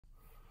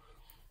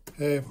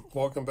Hey,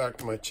 welcome back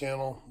to my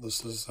channel.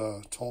 This is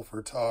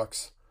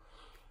Hoax,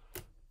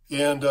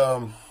 and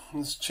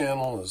this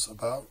channel is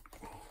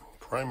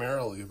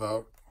primarily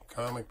about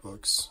comic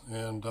books,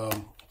 and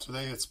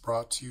today it's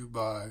brought to you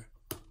by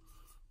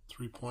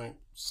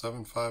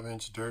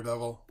 3.75-inch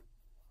Daredevil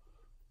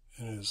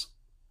and his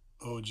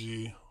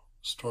OG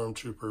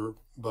Stormtrooper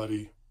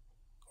buddy,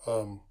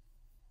 I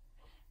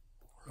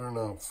don't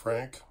know,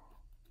 Frank.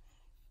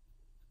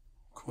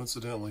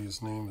 Coincidentally,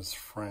 his name is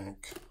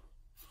Frank.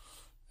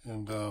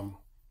 And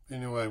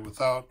anyway,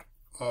 without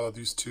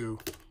these two,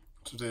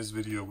 today's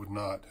video would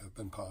not have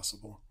been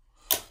possible.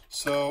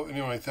 So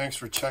anyway, thanks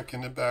for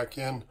checking it back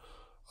in.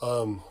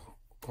 I'm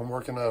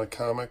working on a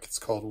comic. It's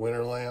called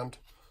Winterland.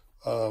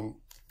 The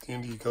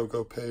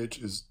Indiegogo page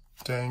is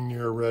dang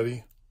near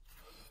ready.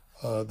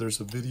 There's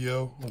a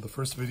video. Well, the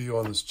first video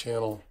on this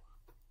channel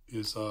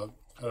is kind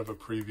of a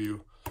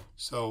preview.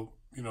 So,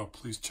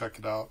 please check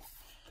it out.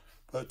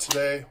 But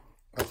today,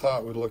 I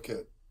thought we'd look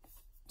at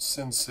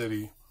Sin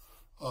City.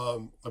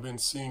 I've been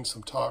seeing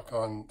some talk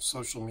on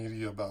social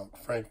media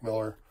about Frank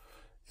Miller,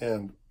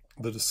 and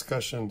the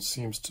discussion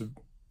seems to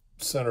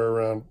center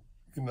around,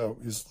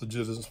 his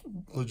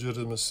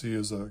legitimacy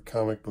as a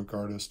comic book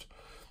artist.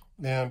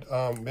 And,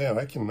 man,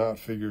 I cannot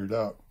figure it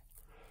out.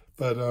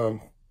 But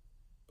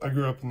I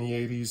grew up in the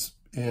 80s,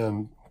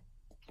 and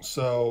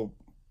so,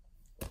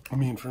 for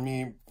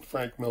me,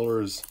 Frank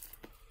Miller is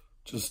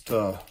just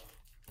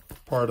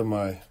part of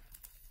my,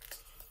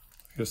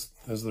 I guess,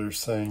 as they're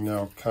saying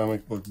now,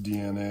 comic book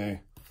DNA.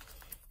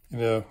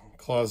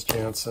 Klaus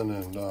Janson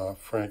and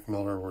Frank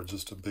Miller were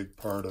just a big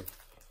part of,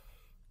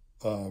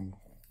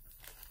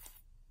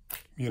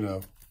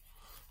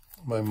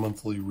 my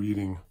monthly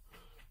reading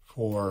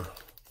for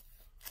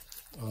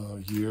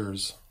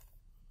years,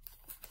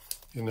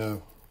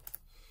 and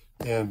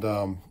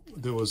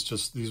there was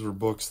just, these were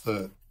books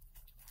that,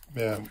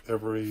 man,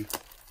 every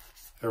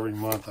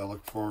month I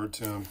look forward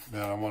to them.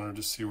 Man, I wanted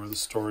to see where the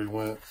story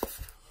went.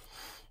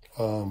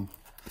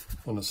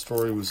 When the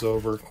story was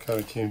over, kind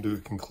of came to a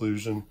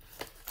conclusion,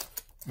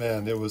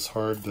 man, it was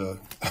hard to,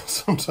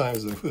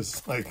 sometimes it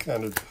was like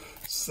kind of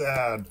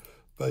sad,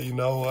 but you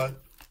know what?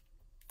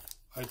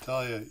 I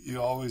tell you,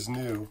 you always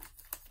knew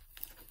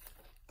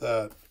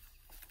that,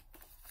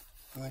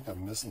 I think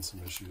I'm missing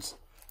some issues.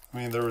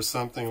 There was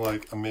something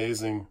like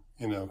amazing,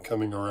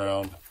 coming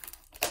around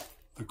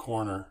the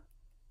corner,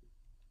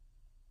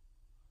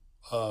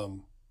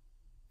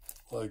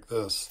 like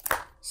this.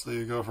 So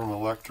you go from the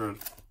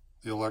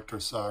Electra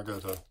saga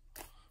to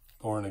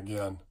Born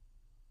Again.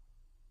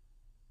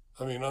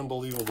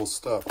 Unbelievable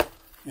stuff.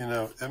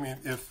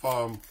 If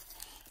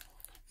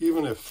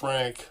even if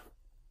Frank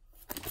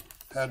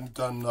hadn't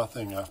done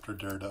nothing after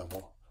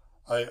Daredevil,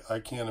 I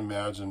can't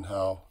imagine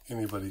how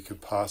anybody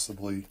could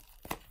possibly,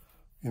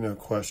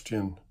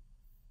 question.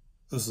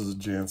 This is a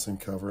Janson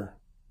cover.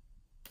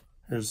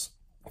 Here's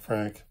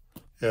Frank.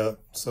 Yeah,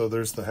 so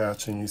there's the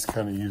hatching he's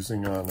kind of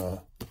using on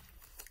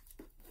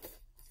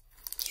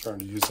trying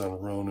to use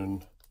on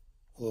Ronin.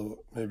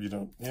 Although maybe you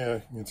don't,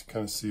 yeah, you can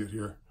kind of see it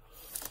here.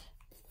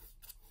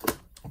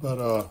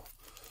 But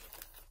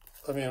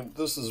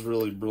this is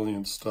really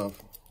brilliant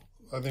stuff.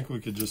 I think we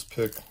could just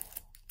pick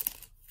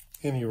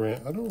any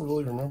rant. I don't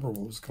really remember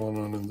what was going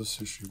on in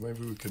this issue.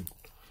 Maybe we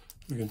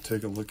can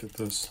take a look at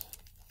this.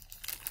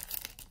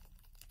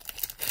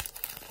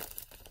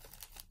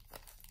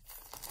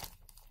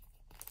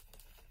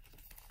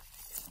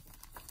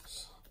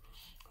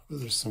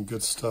 There's some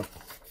good stuff.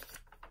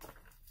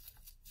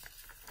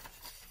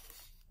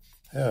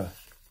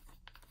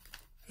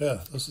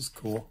 Yeah, this is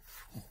cool.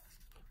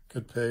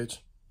 Good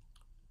page.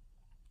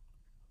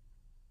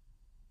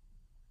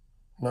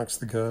 Knocks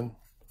the gun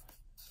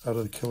out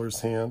of the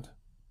killer's hand.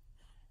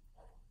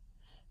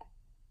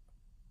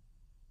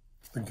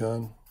 The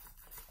gun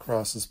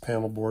crosses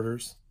panel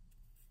borders.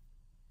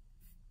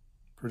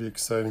 Pretty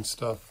exciting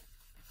stuff.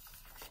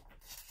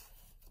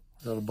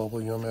 Got a bubble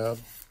gum ad.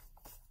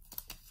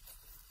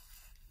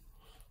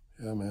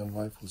 Yeah, man,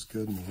 life was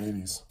good in the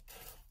 80s.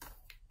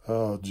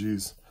 Oh,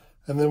 geez.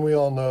 And then we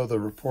all know the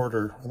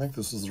reporter. I think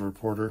this is the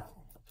reporter.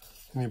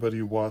 Anybody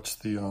who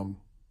watched the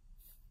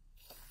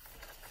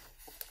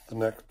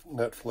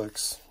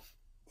Netflix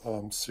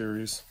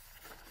series,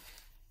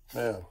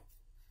 man,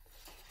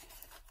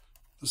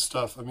 this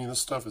stuff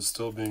is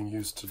still being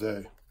used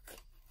today,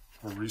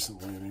 or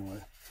recently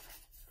anyway.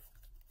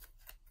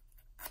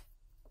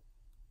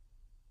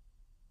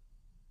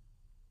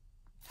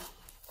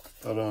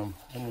 But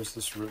when was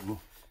this written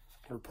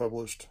or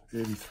published?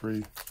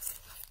 83.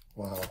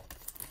 Wow.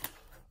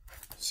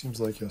 Seems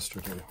like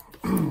yesterday.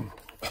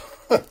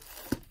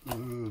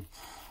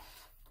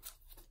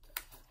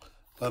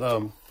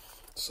 But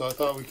so I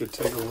thought we could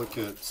take a look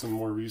at some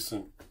more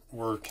recent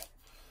work,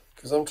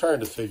 because I'm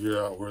trying to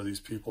figure out where these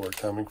people are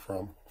coming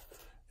from,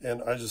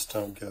 and I just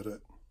don't get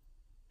it.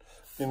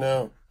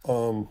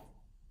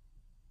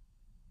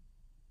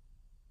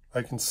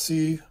 I can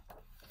see,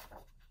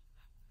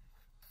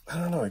 I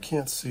don't know, I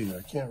can't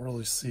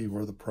really see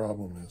where the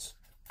problem is.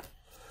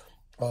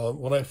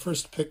 When I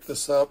first picked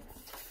this up,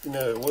 you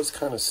know, it was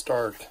kind of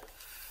stark.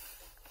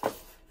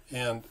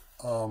 And,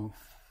 you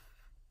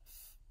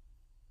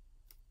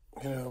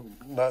know,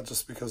 not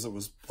just because it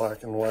was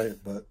black and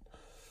white, but,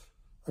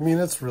 I mean,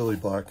 it's really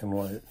black and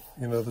white.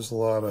 You know, there's a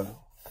lot of,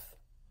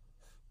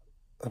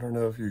 I don't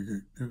know if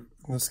you, in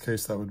this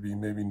case, that would be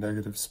maybe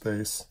negative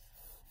space.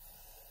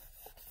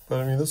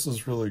 But, I mean, this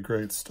is really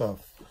great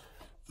stuff.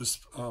 This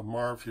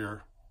Marv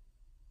here,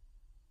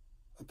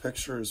 a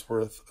picture is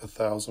worth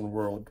 1,000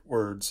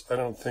 words. I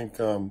don't think,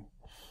 I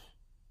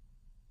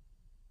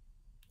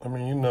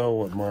mean, you know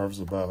what Marv's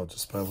about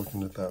just by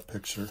looking at that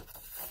picture.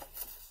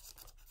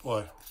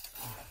 Boy.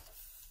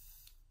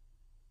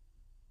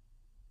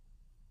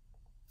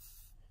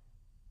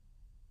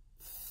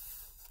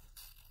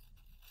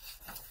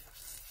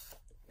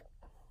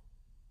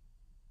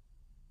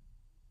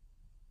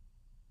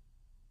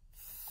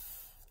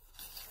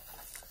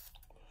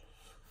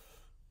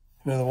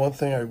 You know, the one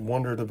thing I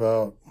wondered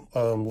about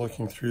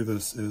looking through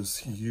this is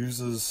he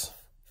uses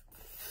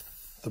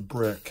the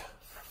brick,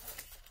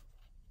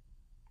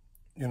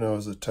 you know,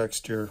 as a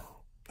texture,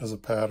 as a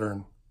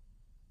pattern,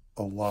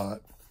 a lot,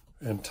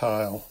 and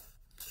tile.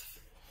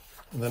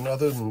 And then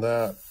other than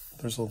that,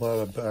 there's a lot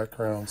of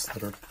backgrounds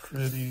that are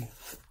pretty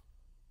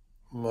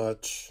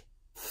much,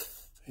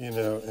 you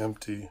know,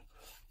 empty.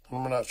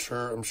 I'm not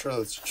sure. I'm sure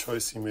that's a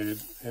choice he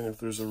made, and if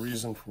there's a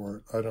reason for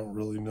it, I don't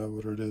really know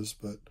what it is,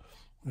 but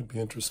it'd be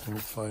interesting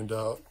to find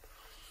out,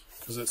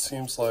 because it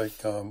seems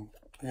like, you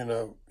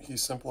know, he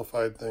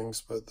simplified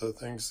things, but the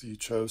things he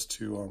chose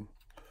to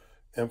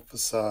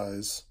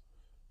emphasize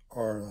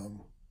are,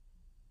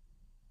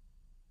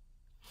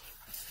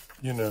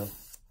 you know,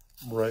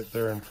 right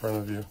there in front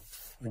of you.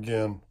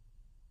 Again,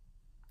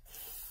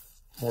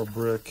 more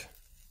brick,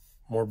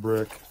 more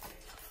brick.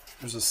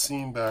 There's a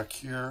scene back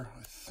here,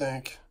 I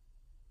think,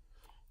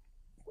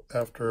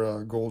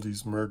 after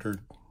Goldie's murdered.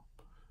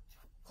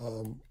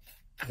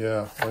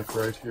 Yeah, like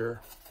right here.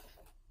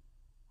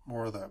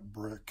 More of that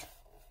brick.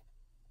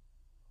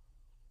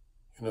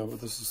 You know,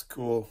 but this is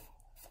cool.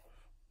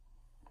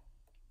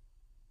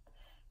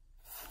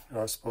 You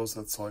know, I suppose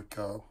that's like,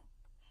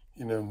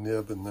 you know,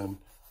 nib and then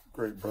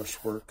great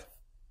brushwork.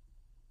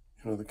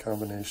 You know, the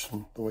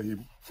combination, the way he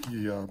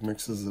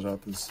mixes it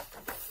up is,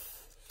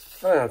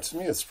 I don't know, to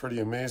me it's pretty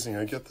amazing.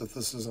 I get that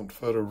this isn't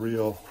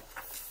photoreal,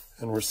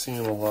 and we're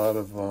seeing a lot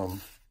of,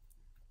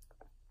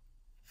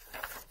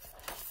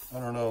 I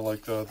don't know,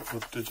 like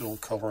with digital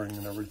coloring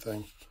and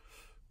everything,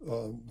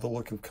 the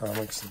look of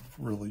comics have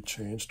really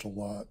changed a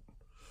lot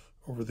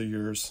over the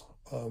years,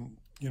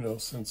 you know,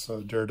 since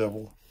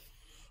Daredevil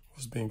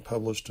was being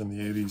published in the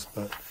 80s.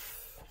 But,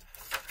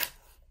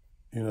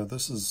 you know,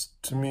 this is,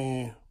 to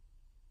me,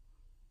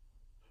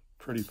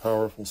 pretty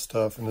powerful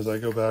stuff. And as I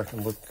go back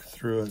and look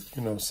through it,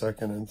 you know,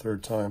 second and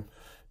third time,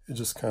 it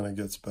just kind of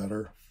gets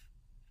better.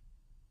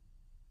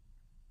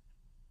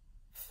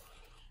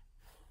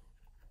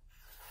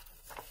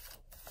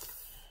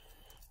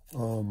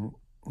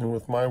 And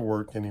with my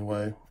work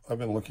anyway, I've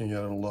been looking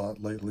at it a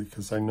lot lately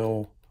because I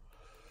know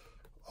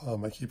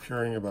I keep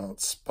hearing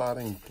about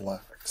spotting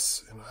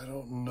blacks, and I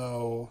don't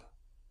know.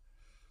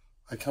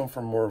 I come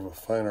from more of a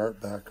fine art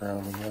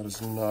background, and that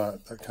is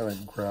not, that kind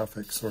of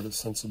graphic sort of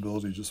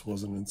sensibility just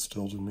wasn't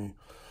instilled in me.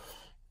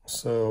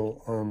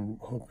 So I'm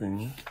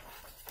hoping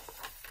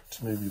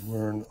to maybe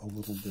learn a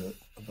little bit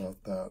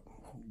about that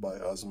by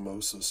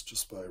osmosis,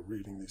 just by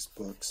reading these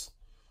books.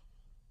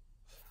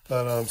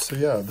 But, so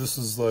yeah, this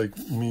is like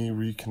me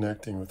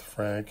reconnecting with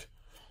Frank,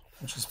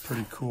 which is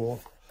pretty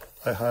cool.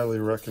 I highly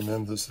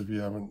recommend this if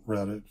you haven't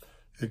read it.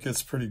 It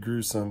gets pretty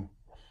gruesome,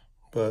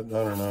 but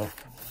I don't know.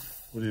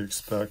 What do you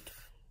expect?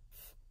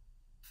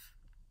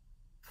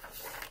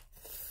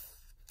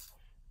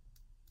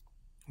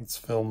 It's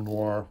film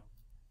noir.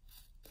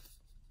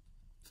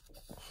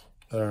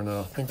 I don't know.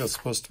 I think that's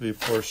supposed to be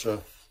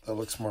Portia. That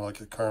looks more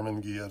like a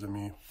Carmen Gia to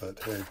me,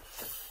 but hey,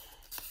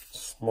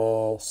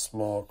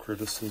 small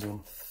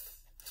criticism.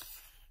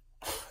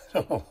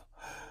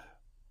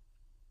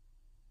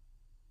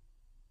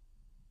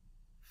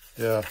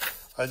 Yeah,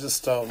 I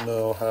just don't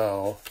know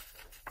how.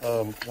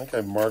 I think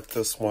I marked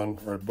this one,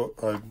 or I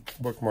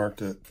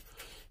bookmarked it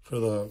for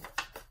the,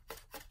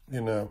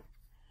 you know,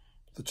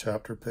 the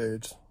chapter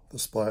page, the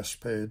splash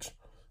page.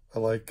 I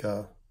like,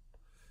 it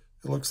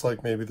looks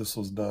like maybe this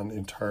was done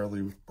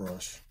entirely with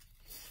brush,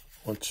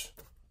 which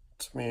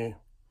to me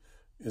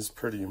is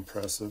pretty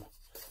impressive.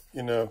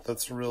 You know,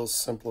 that's a real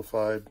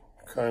simplified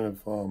kind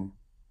of,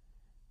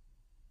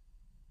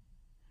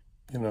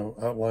 you know,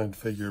 outlined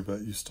figure,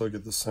 but you still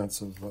get the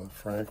sense of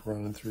Frank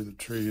running through the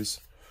trees.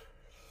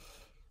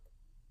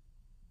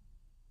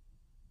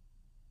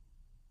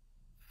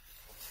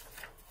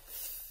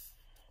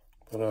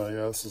 But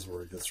yeah, this is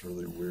where it gets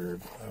really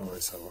weird. I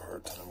always have a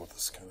hard time with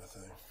this kind of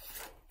thing.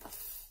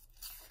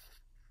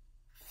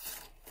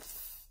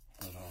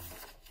 But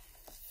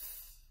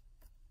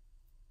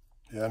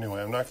yeah,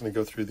 anyway, I'm not going to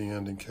go through the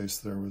end in case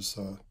there's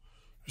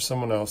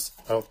someone else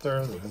out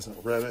there that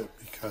hasn't read it,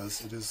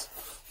 because it is,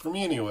 for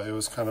me anyway, it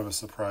was kind of a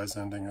surprise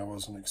ending. I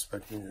wasn't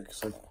expecting it,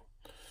 because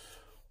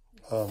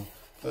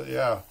But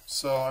yeah,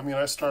 so I mean,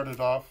 I started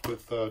off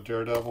with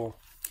Daredevil.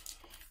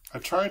 I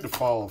tried to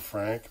follow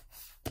Frank.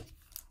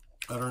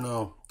 I don't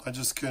know. I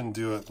just couldn't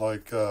do it.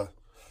 Like, I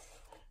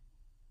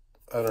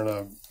don't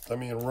know. I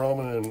mean,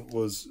 Roman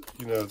was,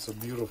 you know, it's a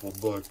beautiful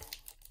book.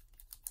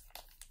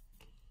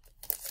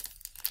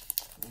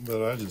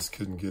 But I just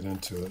couldn't get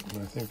into it.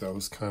 And I think that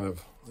was kind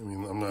of, I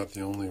mean, I'm not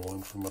the only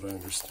one from what I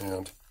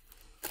understand.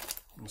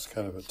 It was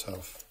kind of a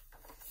tough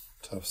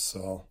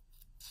sell.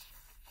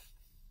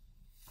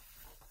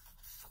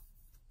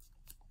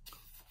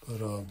 But,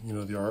 you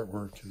know, the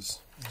artwork is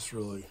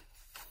really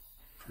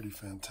pretty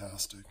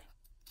fantastic.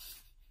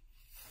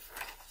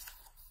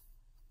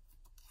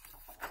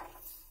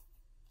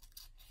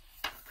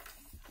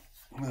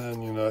 And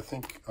then, you know, I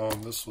think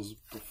this was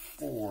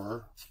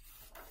before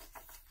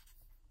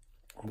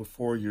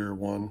year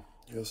one.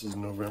 Yeah, this is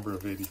November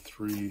of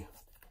 '83.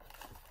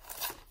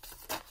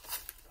 I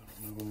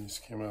don't know when these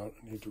came out.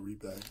 I need to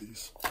rebag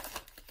these.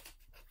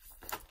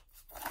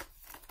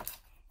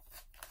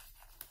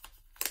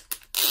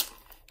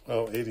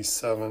 Oh,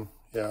 '87.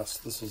 Yes,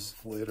 this is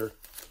later.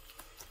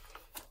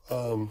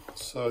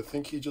 So I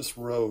think he just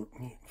wrote,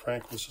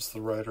 Frank was just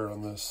the writer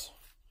on this.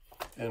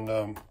 And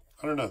I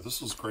don't know,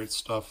 this was great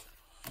stuff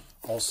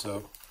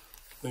also.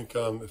 I think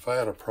if I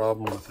had a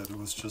problem with it, it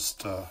was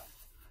just, I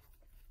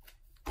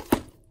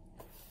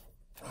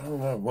don't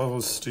know, what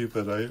was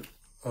stupid.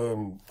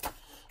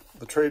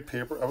 The trade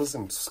paper, I was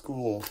in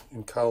school,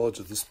 in college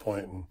at this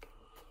point, and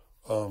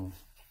I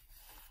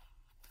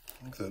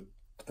think that,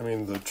 I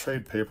mean, the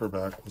trade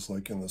paperback was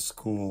like in the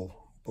school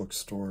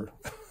bookstore.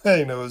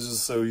 You know, it was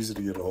just so easy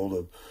to get a hold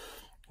of.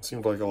 It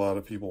seemed like a lot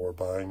of people were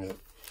buying it.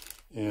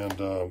 And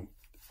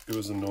it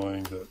was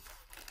annoying that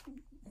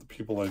the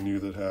people I knew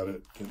that had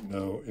it didn't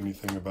know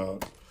anything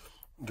about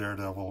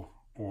Daredevil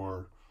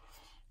or,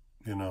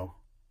 you know,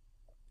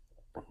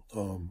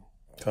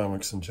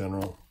 comics in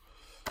general.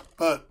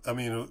 But, I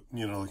mean,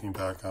 you know, looking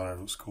back on it,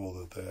 it was cool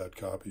that they had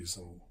copies.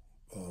 And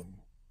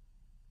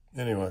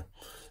anyway,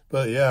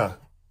 but yeah,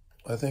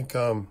 I think,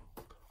 I don't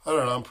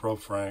know, I'm pro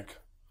Frank.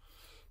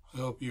 I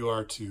hope you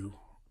are too.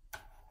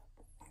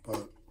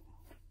 But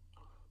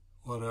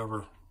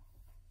whatever.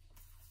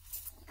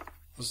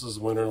 This is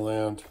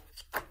Winterland.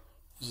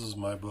 This is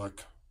my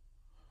book.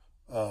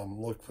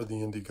 Look for the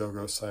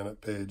Indiegogo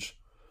sign-up page.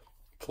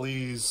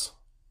 Please,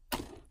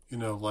 you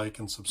know, like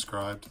and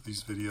subscribe to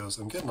these videos.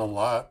 I'm getting a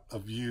lot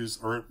of views,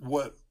 or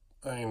what,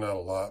 I mean, not a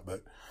lot,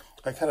 but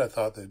I kind of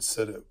thought they'd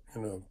sit at,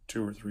 you know,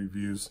 2 or 3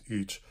 views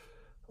each.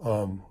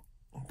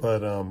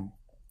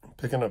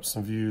 Picking up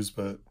some views,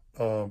 but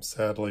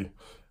sadly,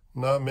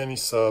 not many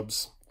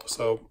subs.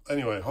 So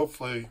anyway,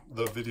 hopefully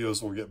the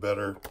videos will get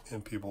better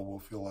and people will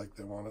feel like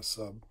they want to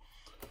sub.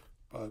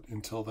 But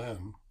until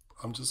then,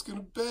 I'm just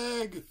gonna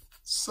beg,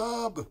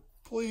 sub,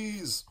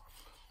 please.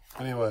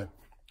 Anyway,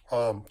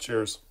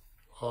 cheers.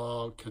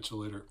 I'll catch you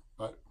later.